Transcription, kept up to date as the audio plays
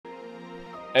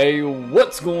Hey,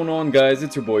 what's going on, guys?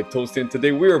 It's your boy Toasty, and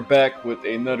today we are back with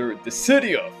another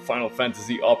Dissidia Final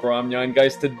Fantasy Opera Omnia. And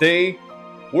guys, today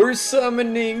we're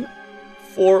summoning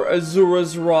for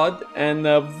Asura's Rod and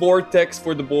Vortex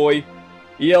for the boy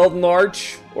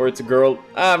Eald'narche, or it's a girl.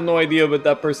 I have no idea, but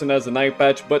that person has an eye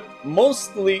patch. But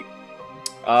mostly,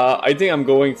 I think I'm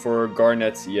going for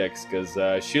Garnet's EX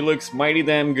because she looks mighty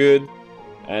damn good,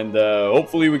 and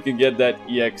hopefully we can get that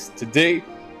EX today.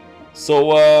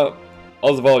 So,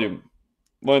 how's the volume?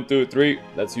 1, 2, 3.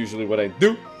 That's usually what I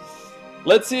do.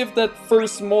 Let's see if that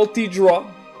first multi-draw.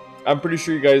 I'm pretty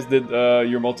sure you guys did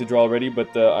your multi-draw already,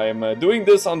 but I am doing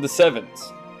this on the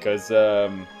 7th because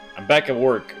I'm back at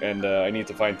work and I need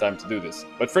to find time to do this.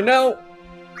 But for now,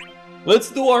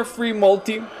 let's do our free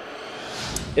multi.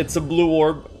 It's a blue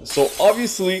orb, so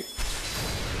obviously,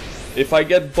 if I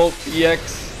get both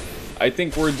EX, I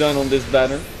think we're done on this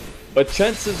banner. But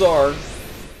chances are,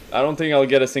 I don't think I'll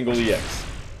get a single EX.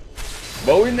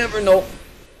 But we never know.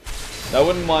 I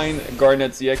wouldn't mind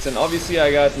Garnet's EX. And obviously I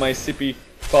got my sippy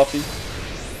coffee.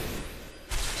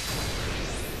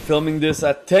 Filming this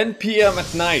at 10 PM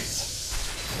at night.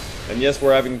 And yes,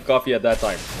 we're having coffee at that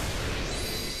time.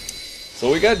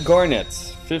 So we got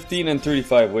Garnets, 15 and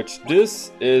 35. Which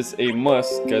this is a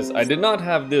must because I did not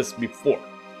have this before.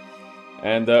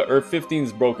 And Earth 15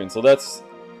 is broken. So that's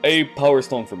a power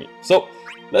stone for me. So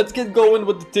let's get going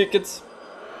with the tickets.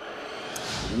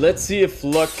 Let's see if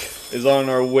luck is on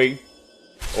our way,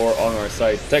 or on our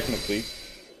side technically.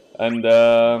 And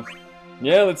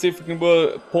yeah, let's see if we can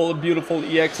pull a beautiful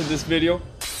EX in this video.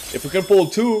 If we can pull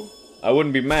 2, I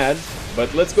wouldn't be mad,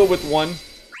 but let's go with 1.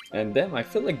 And damn, I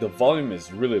feel like the volume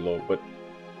is really low, but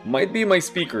might be my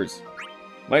speakers.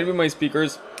 Might be my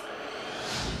speakers.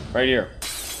 Right here,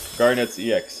 Garnet's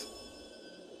EX.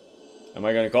 Am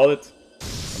I gonna call it?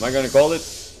 Am I gonna call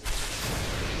it?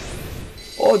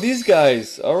 Oh, these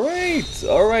guys. Alright,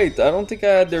 alright. I don't think I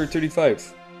had their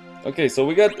 35. Okay, so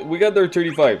we got their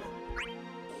 35.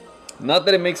 Not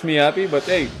that it makes me happy, but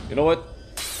hey, you know what?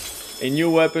 A new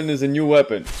weapon is a new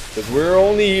weapon. Because we're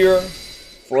only here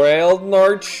for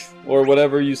Eald'narche, or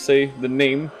whatever you say the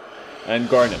name, and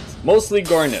Garnet. Mostly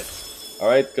Garnet.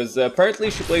 Alright, because apparently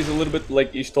she plays a little bit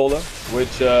like Y'shtola,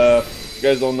 which you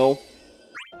guys don't know.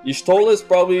 Y'shtola is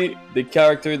probably the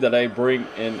character that I bring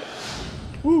in.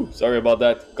 Woo, sorry about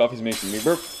that. Coffee's making me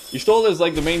burp. Y'shtola is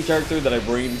like the main character that I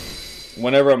bring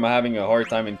whenever I'm having a hard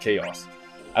time in chaos.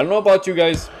 I don't know about you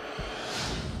guys,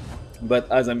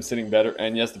 but as I'm sitting better,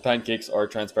 and yes, the pancakes are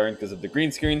transparent because of the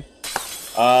green screen.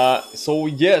 So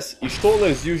yes, Y'shtola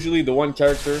is usually the one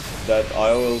character that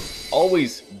I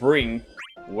always bring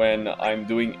when I'm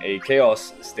doing a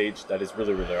chaos stage that is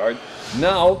really, really hard.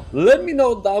 Now, let me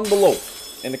know down below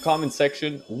in the comment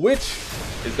section which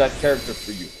is that character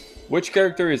for you. Which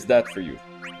character is that for you?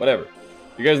 Whatever.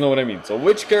 You guys know what I mean. So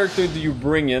which character do you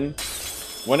bring in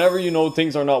whenever you know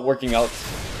things are not working out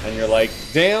and you're like,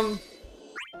 damn,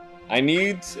 I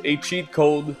need a cheat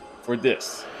code for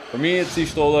this. For me, it's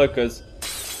Y'shtola because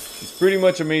she's pretty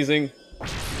much amazing.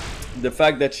 The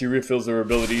fact that she refills her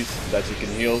abilities, that she can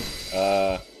heal,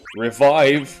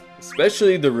 revive,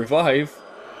 especially the revive,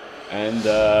 and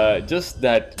just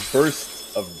that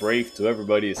burst of brave to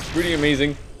everybody is pretty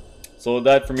amazing. So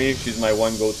that for me, she's my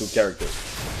one go-to character.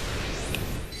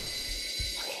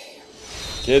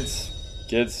 Kids,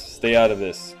 stay out of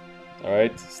this.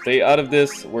 Alright, stay out of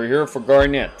this. We're here for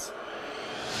Garnet.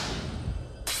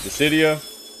 Dissidia.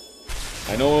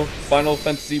 I know Final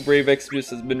Fantasy Brave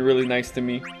Exvius has been really nice to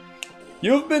me.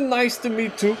 You've been nice to me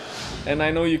too. And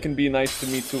I know you can be nice to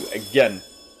me too again.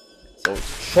 So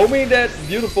show me that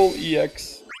beautiful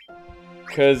EX.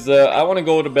 Because I want to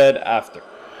go to bed after.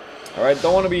 Alright,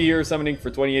 don't want to be here summoning for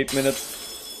 28 minutes.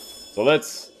 So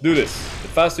let's do this. The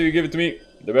faster you give it to me,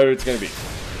 the better it's going to be.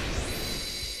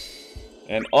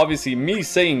 And obviously me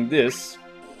saying this,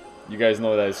 you guys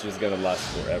know that it's just going to last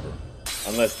forever.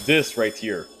 Unless this right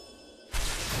here,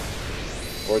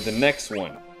 or the next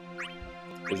one,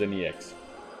 is an EX.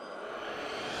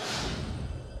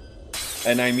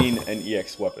 And I mean an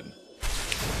EX weapon.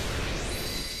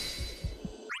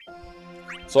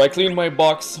 So I cleaned my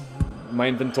box, my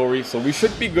inventory, so we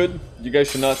should be good. You guys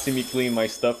should not see me clean my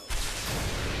stuff.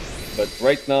 But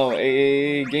right now,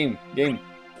 hey, game.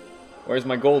 Where's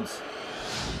my golds?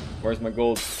 Where's my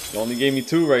golds? You only gave me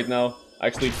 2 right now.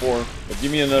 Actually 4, but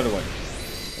give me another one.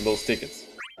 And those tickets.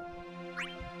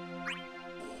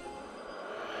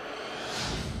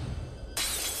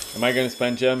 Am I gonna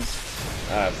spend gems?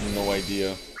 I have no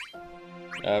idea.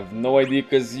 I have no idea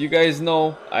because you guys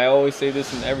know I always say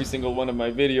this in every single one of my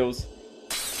videos.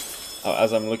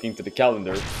 As I'm looking to the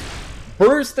calendar,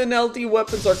 Burst and LT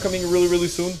weapons are coming really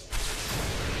soon.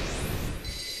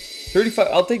 35,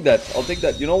 I'll take that. I'll take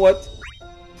that. You know what?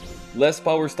 Less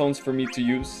power stones for me to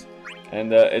use.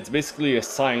 And it's basically a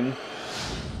sign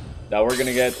that we're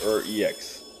gonna get our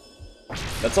EX.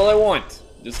 That's all I want.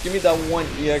 Just give me that one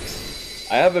EX.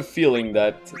 I have a feeling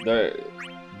that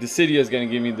Dissidia is gonna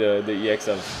give me the EX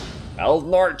of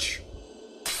Eald'narche.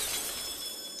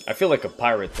 I feel like a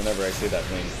pirate whenever I say that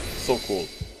name. So cool.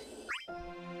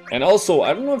 And also,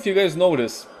 I don't know if you guys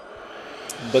noticed,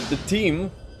 but the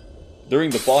team during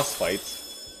the boss fight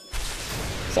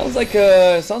sounds like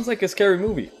a scary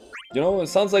movie. You know, it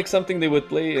sounds like something they would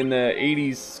play in the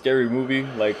 80s scary movie.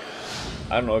 Like,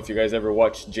 I don't know if you guys ever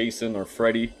watched Jason or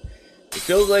Freddy. It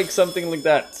feels like something like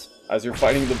that as you're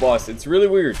fighting the boss. It's really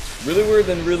weird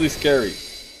and really scary.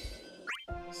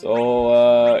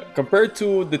 So, compared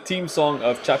to the theme song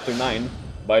of Chapter 9,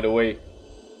 by the way,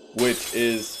 which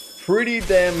is pretty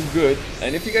damn good.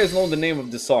 And if you guys know the name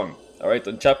of the song, alright,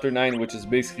 on Chapter 9, which is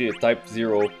basically a Type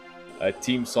 0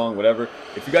 theme song, whatever.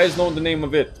 If you guys know the name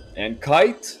of it, and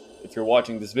Kite, if you're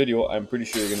watching this video, I'm pretty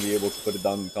sure you're going to be able to put it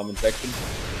down in the comment section.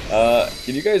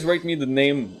 Can you guys write me the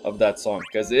name of that song?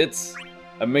 Because it's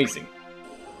amazing.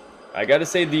 I gotta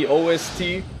say, the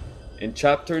OST in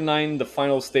Chapter 9, the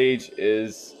final stage,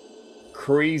 is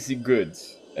crazy good.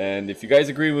 And if you guys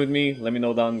agree with me, let me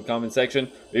know down in the comment section.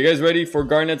 Are you guys ready for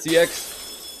Garnet's EX?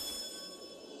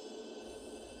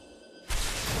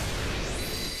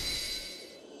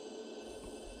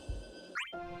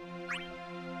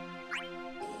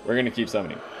 We're gonna keep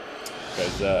summoning.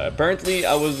 Because apparently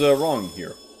I was wrong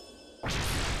here.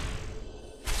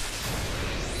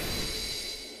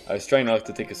 I was trying not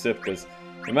to take a sip because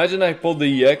imagine I pulled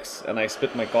the EX and I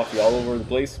spit my coffee all over the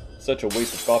place. Such a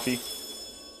waste of coffee.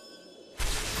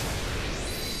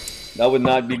 That would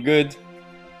not be good.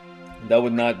 That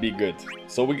would not be good.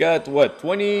 So we got what,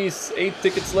 28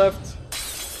 tickets left?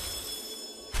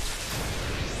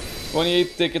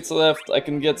 28 tickets left. I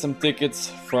can get some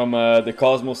tickets from the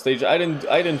Cosmos stage. I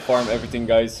didn't farm everything,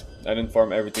 guys. I didn't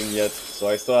farm everything yet, so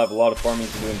I still have a lot of farming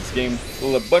to do in this game.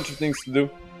 Still a bunch of things to do.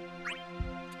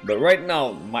 But right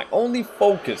now, my only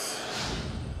focus,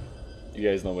 you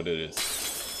guys know what it is.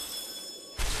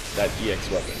 That EX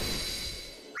weapon.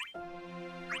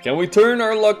 Can we turn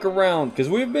our luck around? Because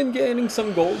we've been getting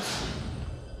some golds.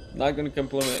 Not gonna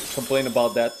complain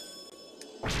about that.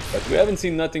 But we haven't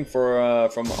seen nothing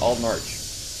from Eald'narche.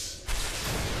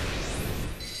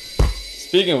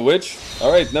 Speaking of which,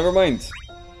 alright, never mind.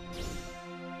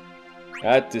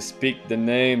 I had to speak the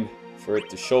name for it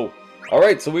to show.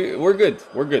 Alright, so we're good.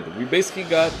 We're good. We basically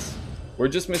got... We're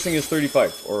just missing his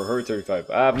 35. Or her 35.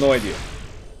 I have no idea.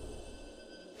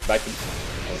 I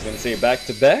was gonna say back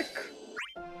to back?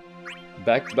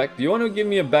 Back to back. Do you want to give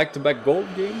me a back to back gold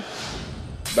game?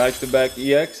 Back to back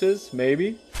EXs,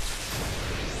 maybe?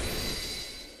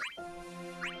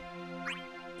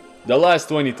 The last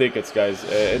 20 tickets, guys,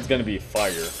 it's gonna be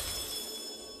fire.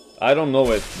 I don't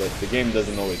know it, but the game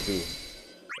doesn't know it too.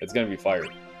 It's gonna be fire.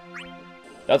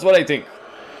 That's what I think.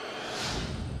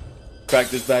 Crack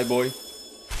this bad boy.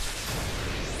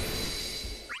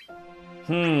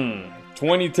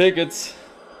 20 tickets.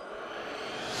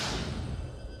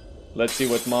 Let's see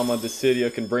what Mama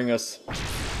Dissidia can bring us.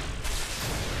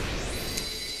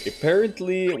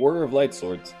 Apparently, Warrior of Light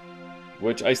Swords,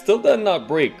 which I still did not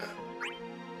break.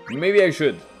 Maybe I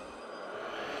should.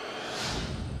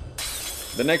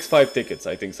 The next 5 tickets,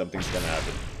 I think something's gonna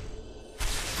happen.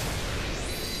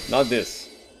 Not this.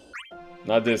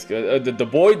 Not this. The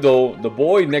boy, though. The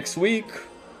boy next week.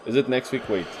 Is it next week?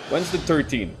 Wait. When's the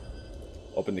 13th?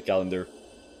 Open the calendar.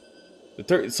 The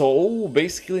third. So,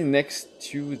 basically next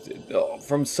Tuesday.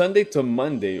 From Sunday to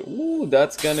Monday. Ooh,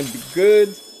 that's gonna be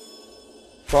good.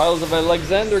 Trials of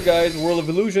Alexander, guys. World of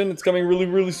Illusion. It's coming really,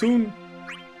 really soon.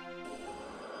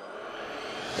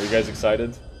 Are you guys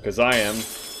excited? Because I am.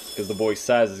 Because the boy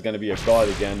Saz is going to be a god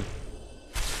again.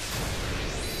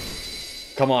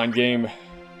 Come on, game.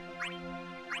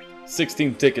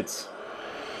 16 tickets.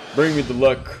 Bring me the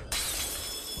luck.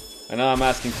 I know I'm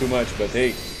asking too much, but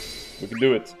hey, we can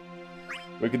do it.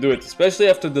 We can do it. Especially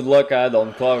after the luck I had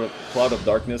on Cloud of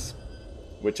Darkness.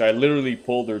 Which I literally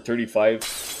pulled her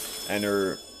 35 and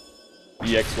her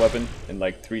EX weapon in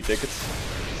like 3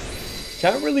 tickets.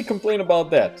 Can't really complain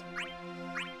about that.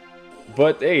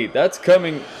 But hey, that's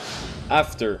coming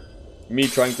after me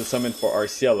trying to summon for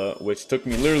Arciela, which took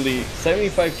me literally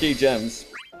 75k gems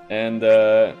and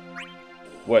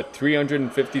what,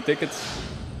 350 tickets?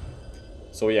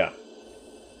 So yeah.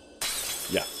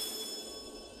 Yeah.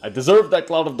 I deserve that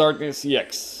Cloud of Darkness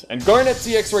EX. And Garnet's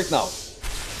EX right now.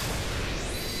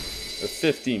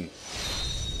 15.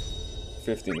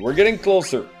 15. We're getting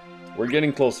closer. We're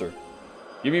getting closer.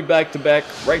 Give me back-to-back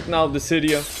right now,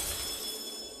 Dissidia.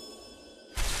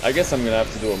 I guess I'm gonna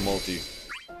have to do a multi.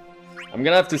 I'm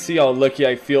gonna have to see how lucky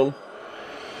I feel.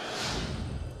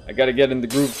 I gotta get in the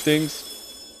groove of things.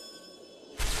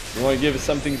 You wanna give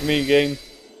something to me, game?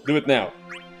 Do it now.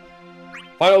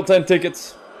 Final 10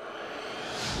 tickets.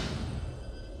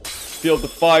 Feel the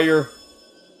fire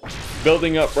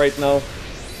building up right now.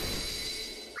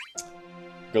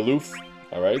 Galoof.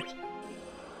 Alright.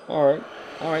 Alright.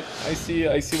 Alright. I see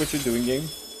what you're doing, game.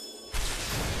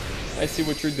 I see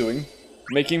what you're doing.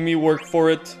 Making me work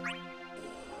for it.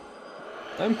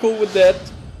 I'm cool with that.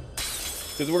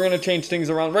 Because we're gonna change things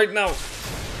around right now.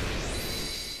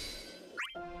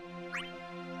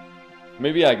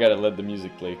 Maybe I gotta let the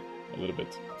music play a little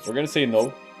bit. We're gonna say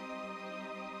no.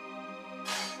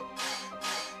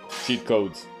 Cheat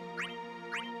codes.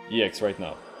 EX right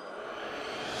now.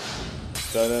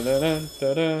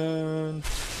 Da-da-da-da-da-da.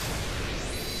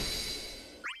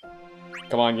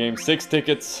 Come on, game. 6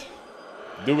 tickets.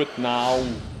 Do it now.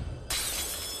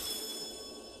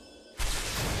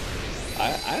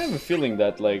 I have a feeling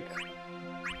that, like,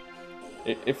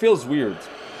 it feels weird.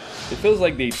 It feels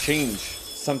like they changed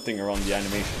something around the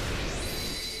animation.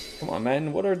 Come on,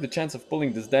 man. What are the chances of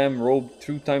pulling this damn robe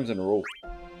 2 times in a row?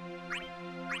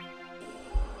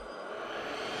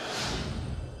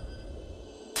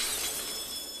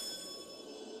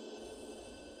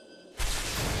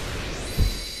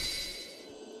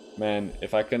 Man,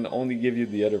 if I can only give you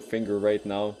the other finger right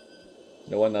now,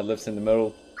 the one that lives in the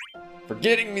middle, for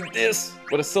getting me this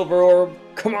with a silver orb.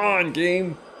 Come on,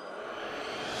 game.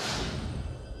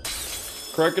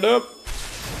 Crack it up.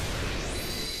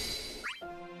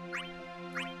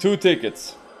 2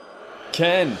 tickets.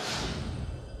 Can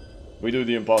we do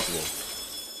the impossible?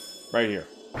 Right here.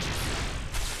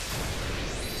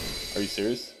 Are you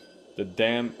serious? The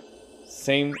damn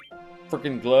same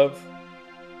freaking glove?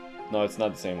 No, it's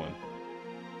not the same one.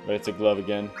 But it's a glove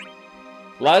again.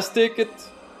 Last ticket.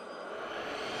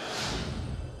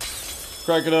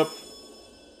 Crack it up.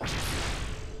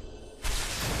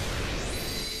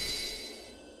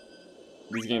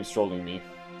 This game's trolling me.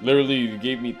 Literally, you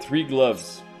gave me 3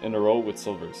 gloves in a row with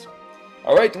silvers.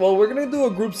 Alright, well, we're gonna do a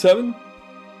group 7.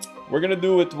 We're gonna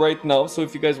do it right now. So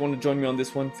if you guys want to join me on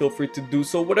this one, feel free to do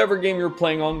so. Whatever game you're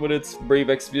playing on, whether it's Brave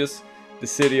Exvius,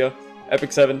 Dissidia,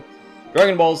 Epic 7,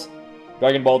 Dragon Balls,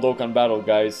 Dragon Ball Dokkan Battle,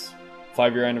 guys.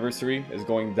 5-year anniversary is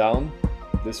going down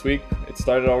this week. It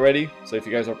started already, so if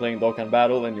you guys are playing Dokkan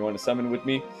Battle and you want to summon with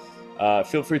me,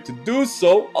 feel free to do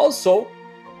so. Also,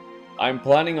 I'm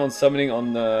planning on summoning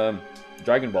on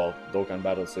Dragon Ball Dokkan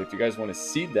Battle, so if you guys want to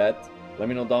see that, let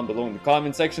me know down below in the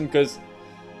comment section, because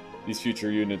these future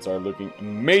units are looking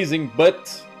amazing.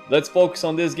 But let's focus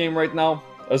on this game right now.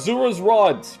 Asura's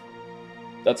Rod.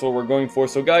 That's what we're going for.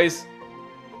 So guys,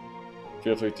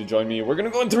 feel free to join me. We're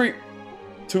gonna go in 3,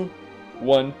 2,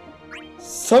 1.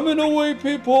 Summon away,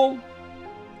 people!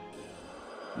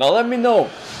 Now let me know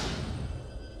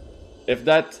if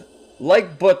that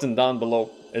like button down below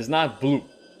is not blue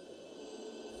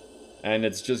and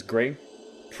it's just gray.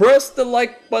 Press the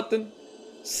like button,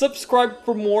 subscribe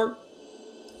for more,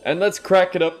 and let's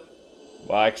crack it up.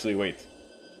 Well, actually, wait.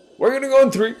 We're gonna go in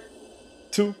 3,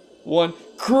 2, 1.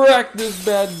 Crack this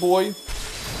bad boy.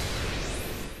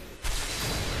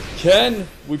 Can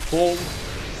we pull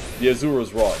the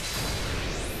Asura's Rod?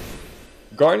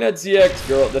 Garnet ZX,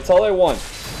 girl. That's all I want.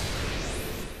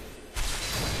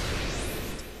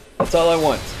 That's all I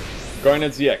want.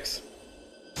 Garnet ZX.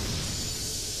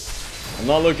 I'm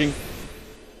not looking.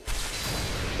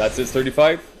 That's his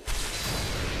 35.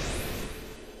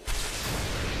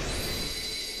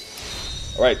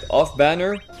 Alright, off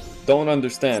banner. Don't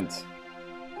understand.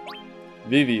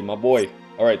 Vivi, my boy.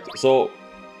 Alright, so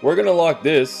we're gonna lock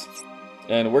this.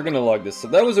 And we're gonna log this. So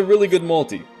that was a really good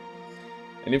multi.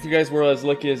 And if you guys were as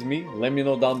lucky as me, let me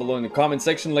know down below in the comment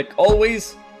section. Like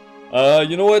always,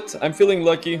 you know what? I'm feeling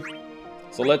lucky.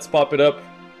 So let's pop it up.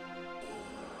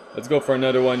 Let's go for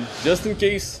another one, just in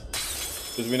case,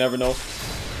 because we never know.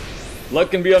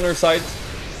 Luck can be on our side.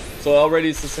 So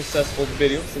already it's a successful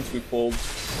video since we pulled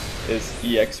his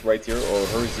EX right here, or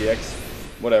hers EX,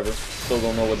 whatever. Still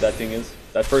don't know what that thing is.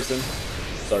 That person.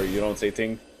 Sorry, you don't say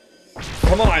thing.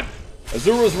 Come on,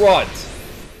 Asura's Rod.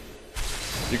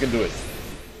 You can do it.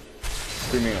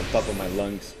 Screaming on top of my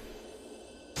lungs.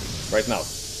 Right now.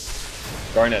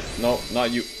 Garnet. No, not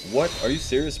you. What? Are you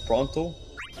serious? Pronto?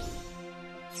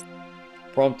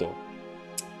 Pronto.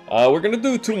 We're gonna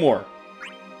do 2 more.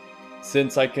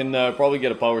 Since I can probably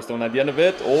get a Power Stone at the end of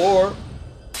it. Or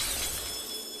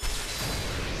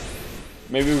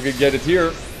maybe we could get it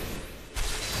here.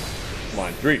 Come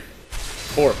on. 3,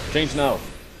 4. Change now.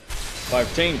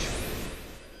 5, change.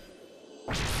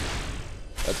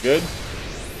 That's good.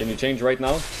 Can you change right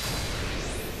now?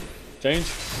 Change.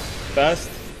 Fast.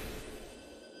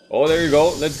 Oh, there you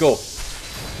go. Let's go.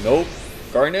 Nope.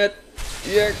 Garnet.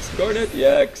 EX. Garnet.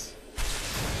 EX.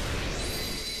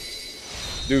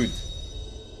 Dude.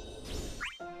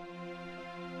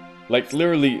 Like,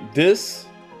 literally, this...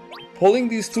 Pulling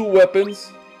these two weapons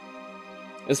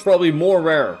is probably more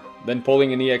rare than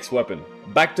pulling an EX weapon.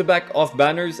 Back-to-back off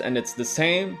banners, and it's the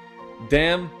same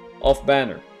damn off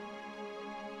banner.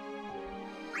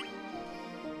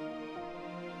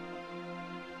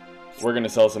 We're gonna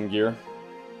sell some gear,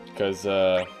 because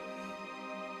I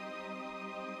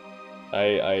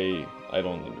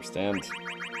don't understand.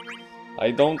 I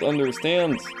don't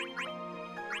understand.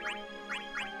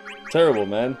 Terrible,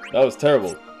 man. That was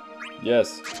terrible.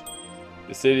 Yes.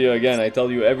 Dissidia, again, I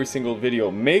tell you every single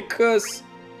video, make us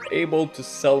able to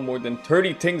sell more than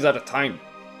 30 things at a time.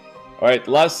 Alright,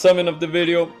 last summon of the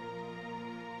video.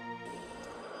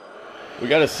 We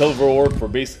got a silver orb for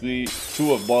basically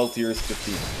 2 of ball tiers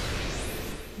 15.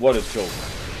 What a joke.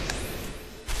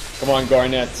 Come on,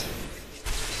 Garnet.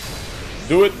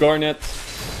 Do it, Garnet.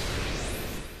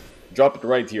 Drop it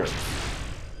right here.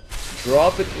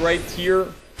 Drop it right here.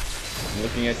 I'm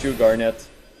looking at you, Garnet.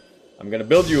 I'm gonna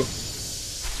build you.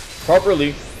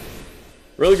 Properly.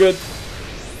 Really good.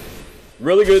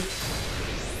 Really good.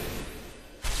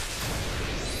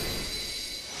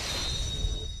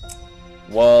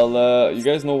 Well, you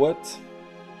guys know what?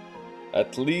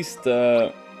 At least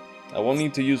I won't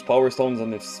need to use power stones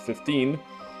on this 15.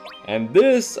 And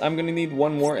this, I'm gonna need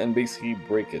one more and basically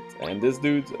break it. And this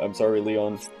dude, I'm sorry,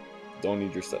 Leon, don't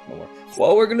need your stuff no more.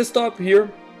 Well, we're gonna stop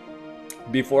here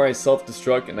before I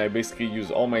self-destruct and I basically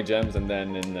use all my gems, and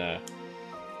then in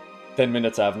 10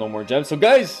 minutes I have no more gems. So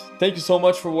guys, thank you so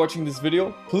much for watching this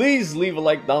video. Please leave a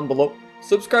like down below,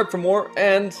 subscribe for more,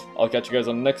 and I'll catch you guys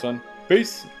on the next one.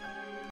 Peace!